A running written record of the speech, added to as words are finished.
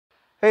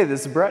Hey,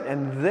 this is Brett,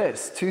 and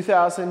this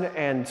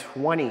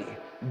 2020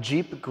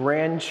 Jeep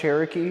Grand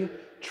Cherokee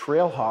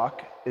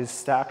Trailhawk is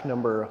stock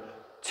number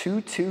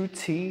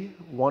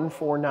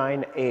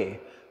 22T149A.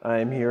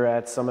 I'm here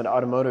at Summit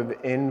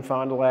Automotive in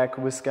Fond du Lac,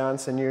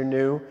 Wisconsin, your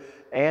new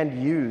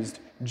and used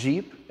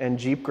Jeep and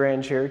Jeep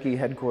Grand Cherokee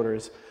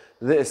headquarters.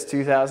 This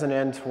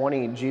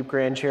 2020 Jeep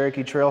Grand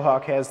Cherokee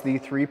Trailhawk has the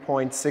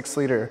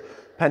 3.6-liter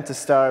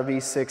Pentastar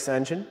V6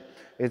 engine.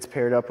 It's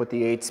paired up with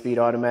the 8-speed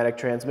automatic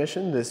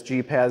transmission. This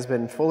Jeep has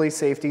been fully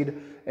safetied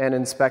and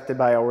inspected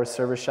by our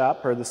service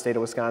shop per the state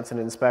of Wisconsin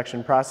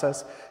inspection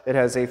process. It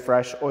has a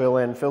fresh oil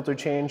and filter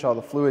change. All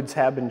the fluids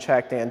have been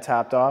checked and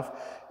topped off,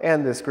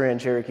 and this Grand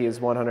Cherokee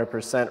is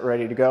 100%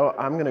 ready to go.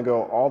 I'm gonna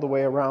go all the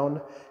way around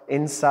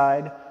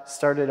inside,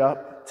 start it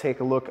up,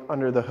 take a look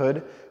under the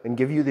hood, and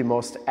give you the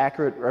most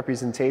accurate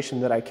representation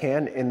that I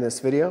can in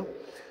this video.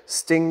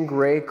 Sting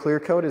Gray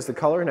Clearcoat is the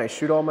color, and I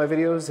shoot all my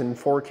videos in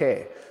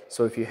 4K.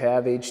 So if you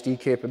have HD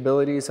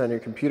capabilities on your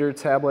computer,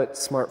 tablet,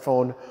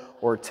 smartphone,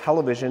 or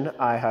television,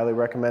 I highly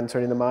recommend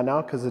turning them on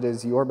now because it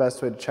is your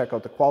best way to check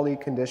out the quality,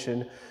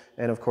 condition,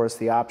 and of course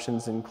the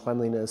options and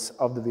cleanliness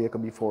of the vehicle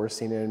before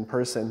seeing it in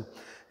person.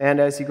 And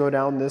as you go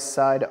down this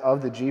side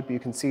of the Jeep, you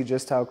can see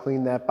just how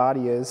clean that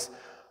body is.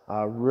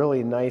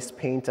 Really nice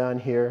paint on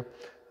here.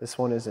 This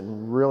one is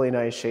in really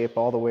nice shape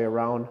all the way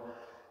around.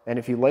 And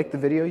if you like the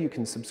video, you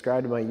can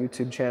subscribe to my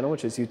YouTube channel,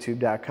 which is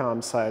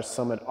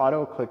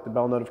youtube.com/SummitAuto. Click the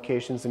bell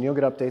notifications and you'll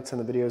get updates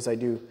on the videos I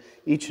do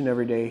each and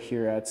every day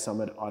here at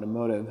Summit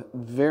Automotive.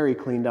 Very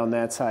clean down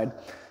that side.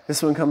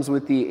 This one comes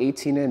with the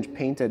 18-inch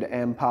painted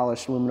and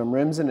polished aluminum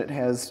rims, and it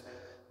has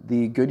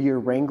the Goodyear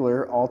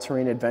Wrangler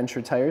all-terrain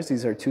adventure tires.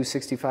 These are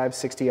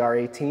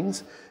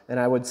 265/60R18s, and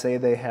I would say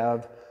they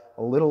have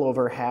a little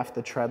over half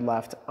the tread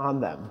left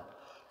on them.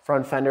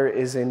 Front fender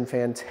is in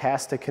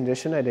fantastic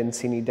condition. I didn't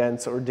see any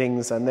dents or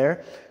dings on there.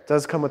 It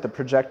does come with the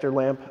projector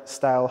lamp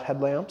style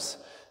headlamps,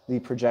 the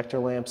projector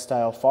lamp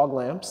style fog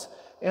lamps,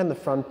 and the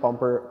front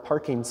bumper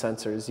parking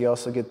sensors. You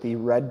also get the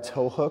red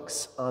tow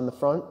hooks on the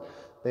front.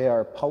 They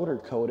are powder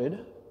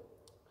coated,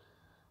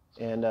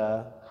 and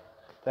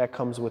that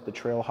comes with the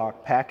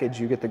Trailhawk package.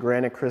 You get the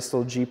granite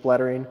crystal Jeep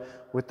lettering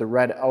with the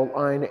red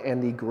outline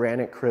and the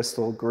granite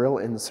crystal grille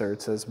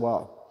inserts as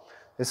well.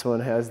 This one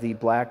has the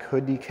black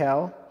hood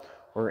decal,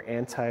 or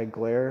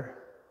anti-glare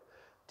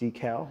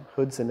decal.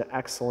 Hood's in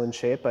excellent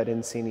shape. I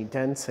didn't see any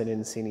dents, I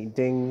didn't see any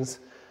dings.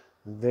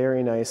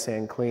 Very nice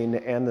and clean,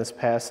 and this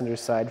passenger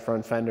side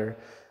front fender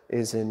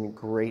is in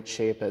great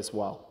shape as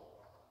well.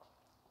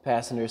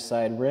 Passenger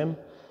side rim,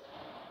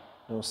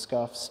 no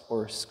scuffs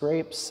or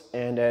scrapes.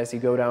 And as you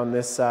go down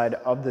this side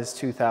of this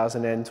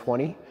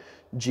 2020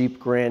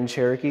 Jeep Grand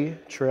Cherokee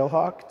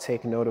Trailhawk,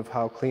 take note of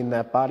how clean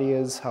that body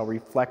is, how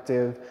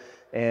reflective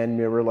and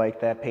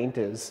mirror-like that paint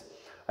is.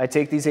 I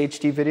take these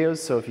HD videos,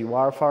 so if you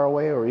are far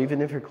away or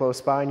even if you're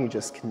close by and you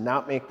just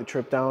cannot make the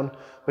trip down,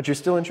 but you're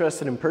still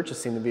interested in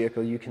purchasing the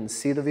vehicle, you can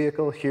see the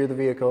vehicle, hear the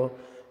vehicle,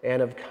 and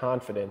have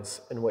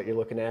confidence in what you're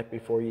looking at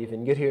before you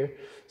even get here.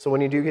 So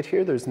when you do get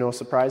here, there's no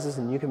surprises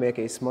and you can make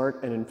a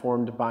smart and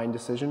informed buying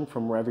decision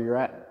from wherever you're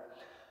at.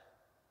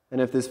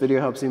 And if this video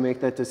helps you make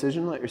that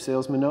decision, let your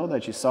salesman know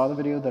that you saw the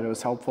video, that it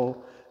was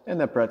helpful, and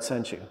that Brett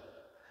sent you.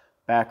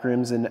 Back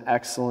rim's in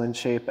excellent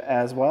shape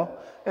as well,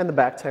 and the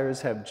back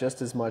tires have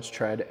just as much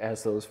tread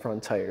as those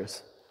front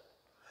tires.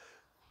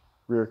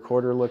 Rear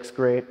quarter looks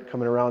great.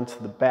 Coming around to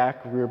the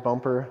back rear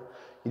bumper,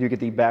 you do get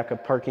the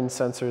backup parking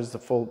sensors, the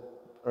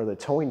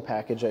towing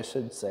package, I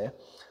should say.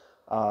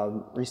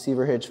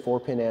 Receiver hitch,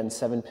 4-pin and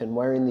 7-pin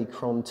wiring, the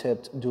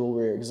chrome-tipped dual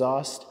rear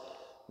exhaust.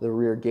 The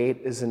rear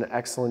gate is in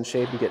excellent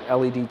shape. You get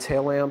LED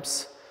tail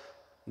lamps.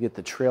 You get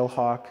the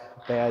Trailhawk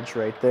badge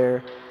right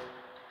there.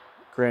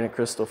 Granite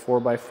crystal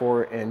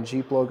 4x4 and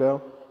Jeep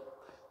logo.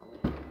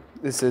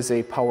 This is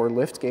a power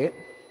lift gate.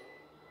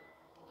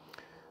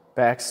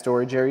 Back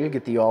storage area,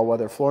 get the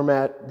all-weather floor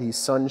mat, the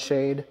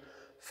sunshade,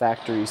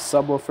 factory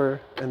subwoofer,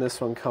 and this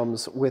one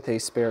comes with a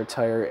spare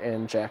tire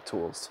and jack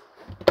tools.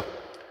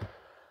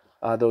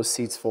 Those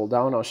seats fold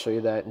down. I'll show you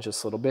that in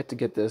just a little bit. To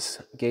get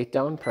this gate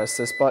down, press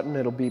this button.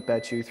 It'll beep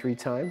at you 3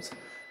 times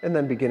and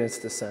then begin its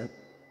descent.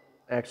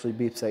 Actually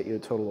beeps at you a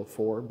total of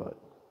 4, but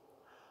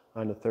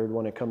on the 3rd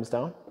one it comes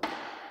down.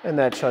 And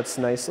that shuts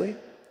nicely.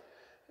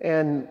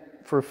 And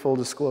for full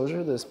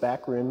disclosure, this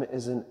back rim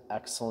is in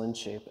excellent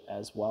shape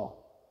as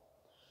well.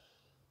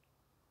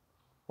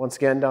 Once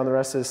again, down the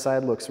rest of the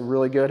side looks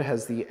really good. It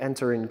has the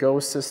enter and go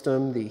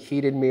system, the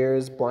heated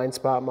mirrors, blind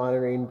spot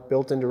monitoring,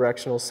 built-in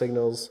directional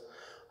signals.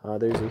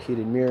 There's a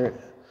heated mirror.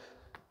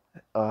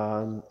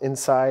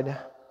 Inside,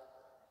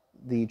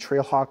 the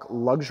Trailhawk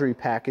luxury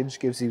package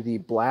gives you the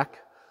black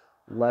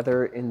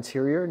leather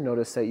interior.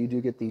 Notice that you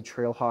do get the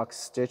Trailhawk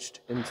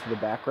stitched into the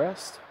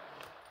backrest.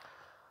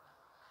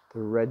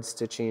 The red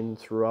stitching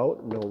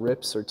throughout, no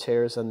rips or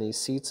tears on these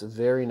seats,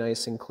 very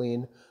nice and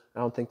clean.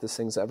 I don't think this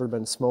thing's ever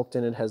been smoked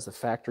in. It has the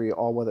factory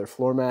all-weather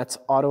floor mats,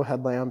 auto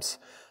headlamps,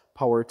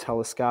 power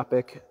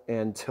telescopic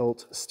and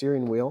tilt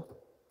steering wheel.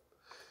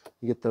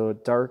 You get the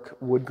dark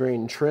wood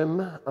grain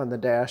trim on the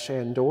dash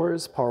and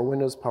doors, power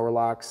windows, power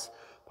locks,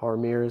 power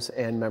mirrors,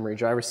 and memory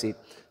driver seat.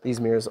 These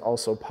mirrors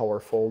also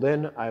power fold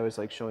in. I always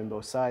like showing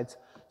both sides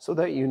so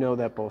that you know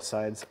that both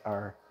sides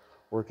are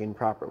working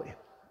properly.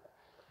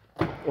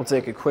 We'll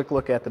take a quick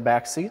look at the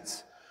back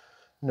seats.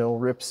 No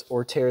rips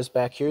or tears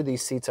back here.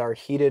 These seats are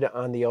heated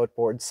on the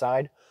outboard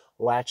side.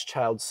 Latch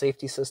child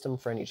safety system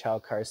for any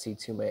child car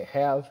seats you may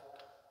have.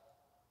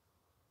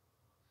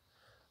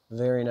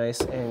 Very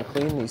nice and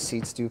clean. These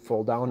seats do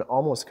fold down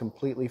almost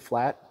completely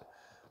flat,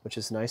 which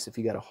is nice if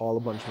you got to haul a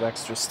bunch of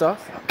extra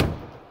stuff.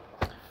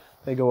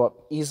 They go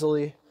up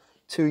easily.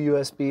 2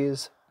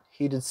 USBs,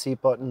 heated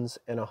seat buttons,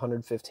 and a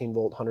 115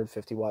 volt,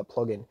 150 watt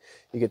plug-in.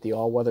 You get the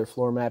all-weather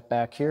floor mat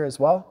back here as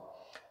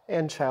well,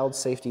 and child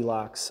safety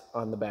locks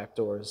on the back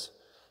doors.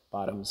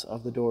 Bottoms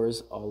of the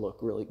doors all look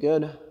really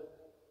good.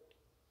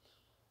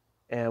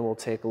 And we'll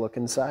take a look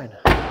inside.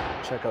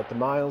 Check out the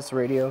miles,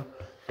 radio,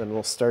 then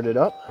we'll start it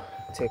up.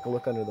 Take a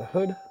look under the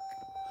hood. You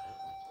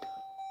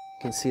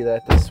can see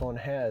that this one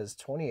has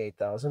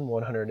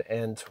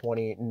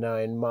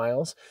 28,129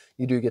 miles.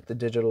 You do get the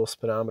digital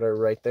speedometer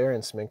right there.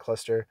 Instrument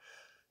cluster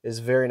is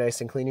very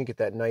nice and clean. You get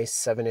that nice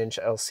 7-inch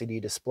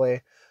LCD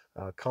display,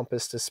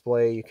 compass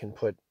display. You can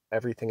put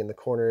everything in the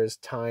corners,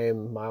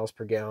 time, miles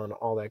per gallon,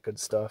 all that good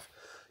stuff.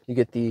 You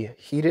get the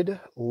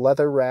heated,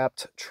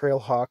 leather-wrapped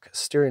Trailhawk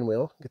steering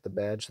wheel. Get the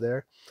badge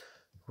there.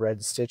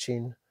 Red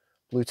stitching,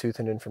 Bluetooth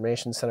and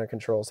information center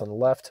controls on the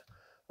left,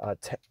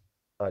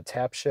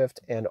 tap shift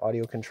and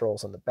audio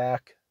controls on the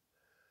back.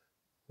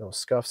 No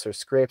scuffs or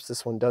scrapes.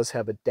 This one does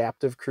have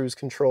adaptive cruise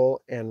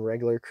control and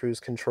regular cruise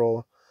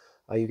control.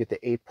 You get the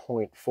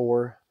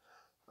 8.4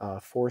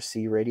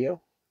 4C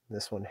radio.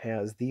 This one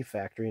has the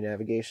factory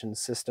navigation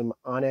system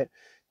on it.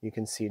 You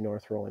can see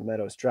North Rolling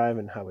Meadows Drive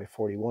and Highway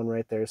 41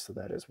 right there, so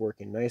that is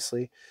working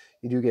nicely.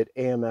 You do get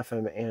AM,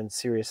 FM, and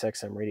Sirius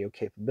XM radio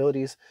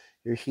capabilities,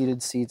 your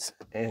heated seats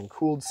and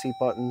cooled seat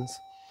buttons,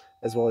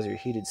 as well as your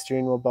heated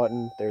steering wheel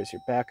button. There's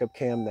your backup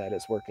cam, that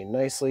is working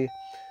nicely.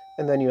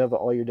 And then you have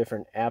all your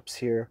different apps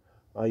here.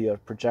 You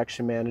have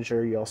Projection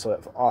Manager. You also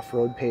have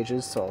off-road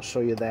pages, so I'll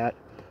show you that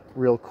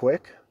real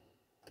quick.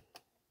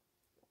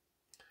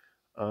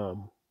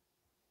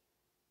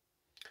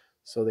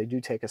 So they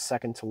do take a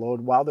second to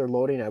load. While they're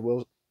loading, I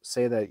will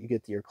say that you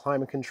get your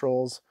climate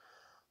controls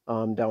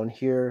down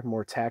here,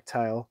 more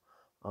tactile.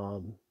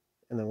 And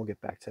then we'll get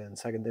back to it in a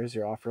second. There's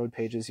your off-road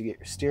pages. You get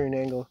your steering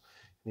angle.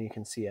 And you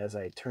can see as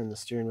I turn the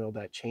steering wheel,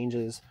 that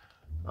changes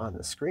on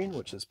the screen,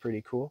 which is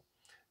pretty cool.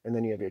 And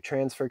then you have your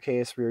transfer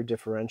case, rear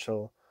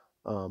differential,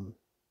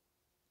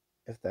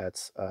 if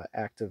that's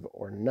active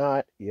or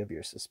not. You have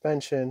your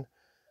suspension,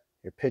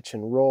 your pitch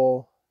and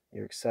roll,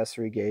 your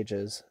accessory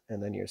gauges,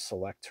 and then your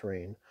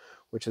Selec-Terrain,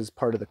 which is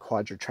part of the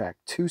Quadra-Trac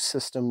 2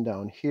 system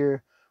down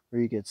here, where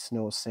you get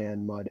snow,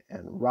 sand, mud,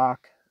 and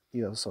rock.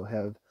 You also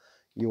have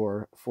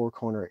your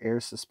 4-corner air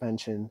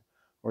suspension,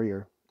 or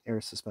your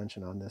air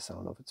suspension on this. I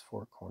don't know if it's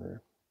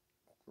 4-corner.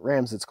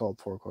 Rams, it's called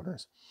 4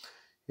 corners.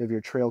 You have your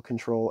trail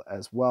control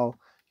as well.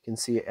 You can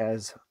see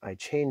as I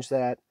change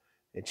that,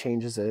 it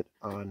changes it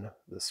on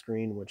the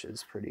screen, which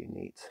is pretty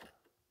neat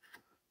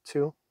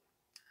too.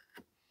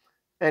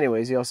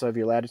 Anyways, you also have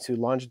your latitude,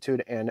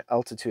 longitude, and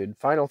altitude.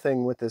 Final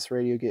thing with this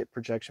radio, you get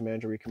Projection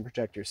Manager, where you can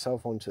project your cell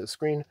phone to the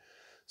screen.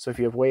 So if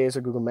you have Waze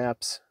or Google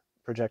Maps,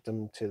 project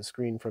them to the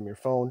screen from your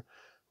phone.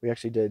 We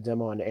actually did a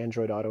demo on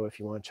Android Auto if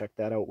you want to check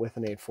that out, with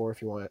an 8.4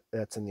 if you want.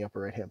 That's in the upper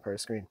right-hand part of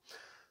the screen.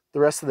 The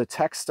rest of the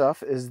tech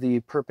stuff is the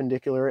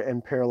perpendicular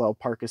and parallel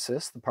park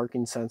assist, the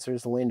parking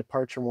sensors, the lane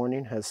departure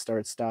warning, has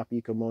start, stop,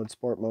 eco mode,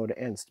 sport mode,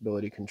 and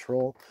stability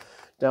control.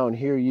 Down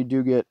here you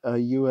do get a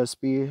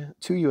USB,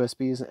 2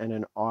 USBs, and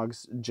an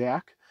aux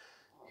jack.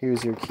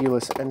 Here's your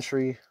keyless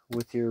entry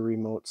with your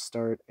remote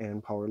start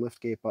and power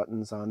liftgate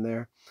buttons on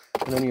there.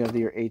 And then you have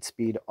your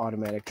 8-speed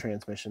automatic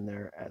transmission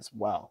there as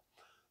well.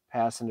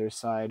 Passenger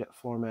side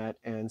floor mat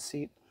and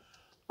seat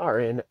are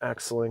in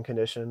excellent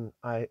condition.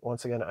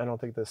 Once again, I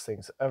don't think this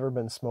thing's ever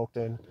been smoked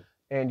in.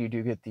 And you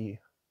do get the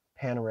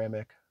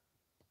panoramic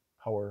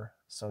power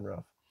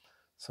sunroof.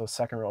 So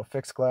second row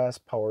fixed glass,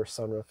 power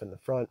sunroof in the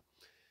front.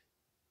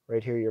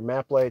 Right here, your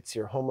map lights,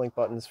 your home link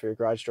buttons for your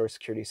garage door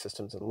security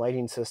systems and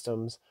lighting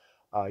systems,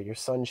 your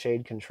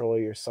sunshade controller,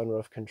 your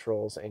sunroof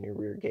controls, and your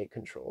rear gate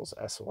controls,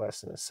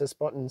 SOS and assist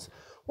buttons.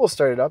 We'll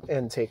start it up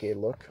and take a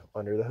look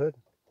under the hood.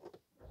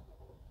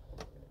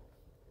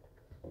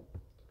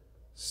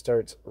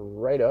 Starts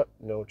right up,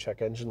 no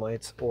check engine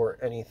lights or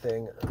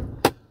anything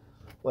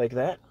like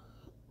that.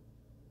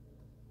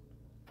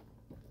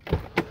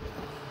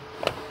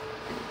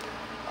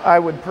 I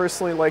would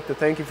personally like to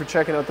thank you for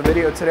checking out the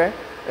video today,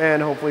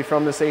 and hopefully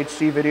from this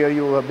HD video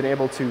you will have been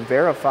able to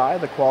verify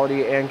the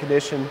quality and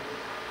condition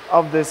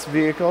of this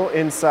vehicle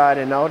inside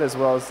and out, as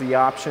well as the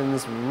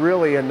options.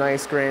 Really a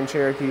nice Grand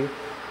Cherokee.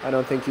 I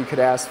don't think you could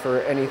ask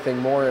for anything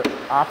more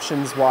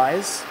options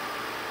wise.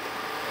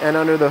 And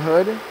under the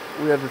hood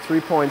we have the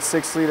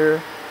 3.6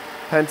 liter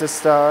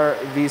Pentastar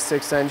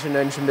V6 engine.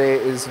 Engine bay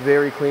is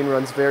very clean,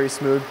 runs very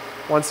smooth.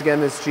 Once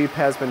again, this Jeep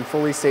has been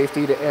fully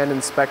safetied and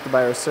inspected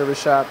by our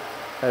service shop.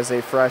 Has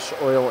a fresh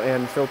oil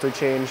and filter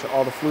change.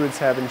 All the fluids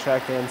have been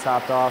checked and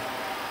topped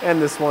off.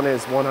 And this one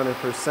is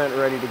 100%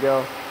 ready to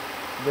go.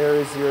 There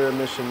is your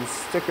emissions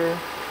sticker.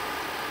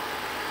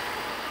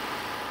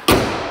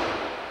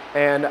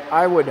 And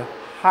I would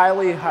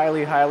highly,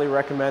 highly, highly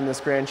recommend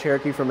this Grand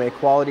Cherokee from a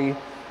quality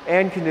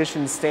and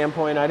condition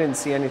standpoint. I didn't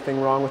see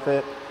anything wrong with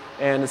it.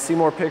 And to see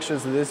more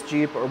pictures of this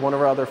Jeep or one of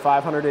our other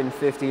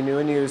 550 new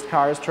and used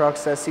cars,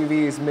 trucks,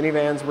 SUVs,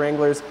 minivans,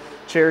 Wranglers,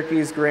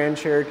 Cherokees, Grand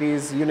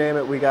Cherokees, you name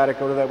it, we got it.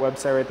 Go to that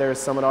website right there,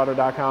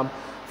 summitauto.com.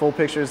 Full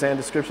pictures and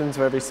descriptions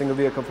of every single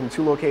vehicle from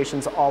 2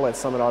 locations, all at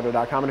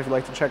summitauto.com. And if you'd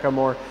like to check out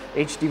more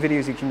HD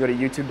videos, you can go to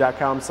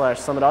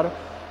youtube.com/summitauto.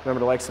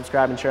 Remember to like,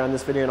 subscribe, and share on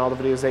this video and all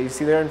the videos that you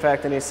see there. In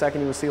fact, in a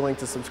second, you will see a link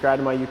to subscribe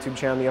to my YouTube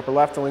channel in the upper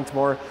left, a link to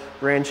more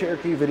Grand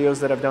Cherokee videos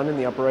that I've done in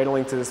the upper right, a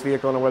link to this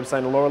vehicle on our website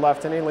in the lower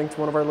left, and a link to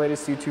one of our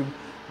latest YouTube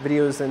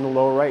videos in the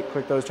lower right.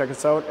 Click those, check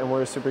us out, and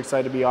we're super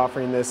excited to be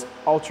offering this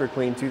ultra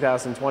clean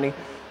 2020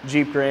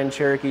 Jeep Grand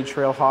Cherokee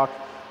Trailhawk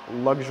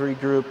Luxury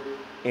Group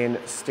in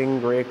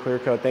Stingray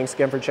Clearcoat. Thanks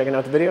again for checking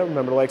out the video.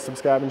 Remember to like,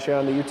 subscribe, and share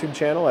on the YouTube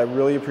channel. I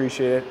really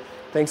appreciate it.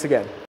 Thanks again.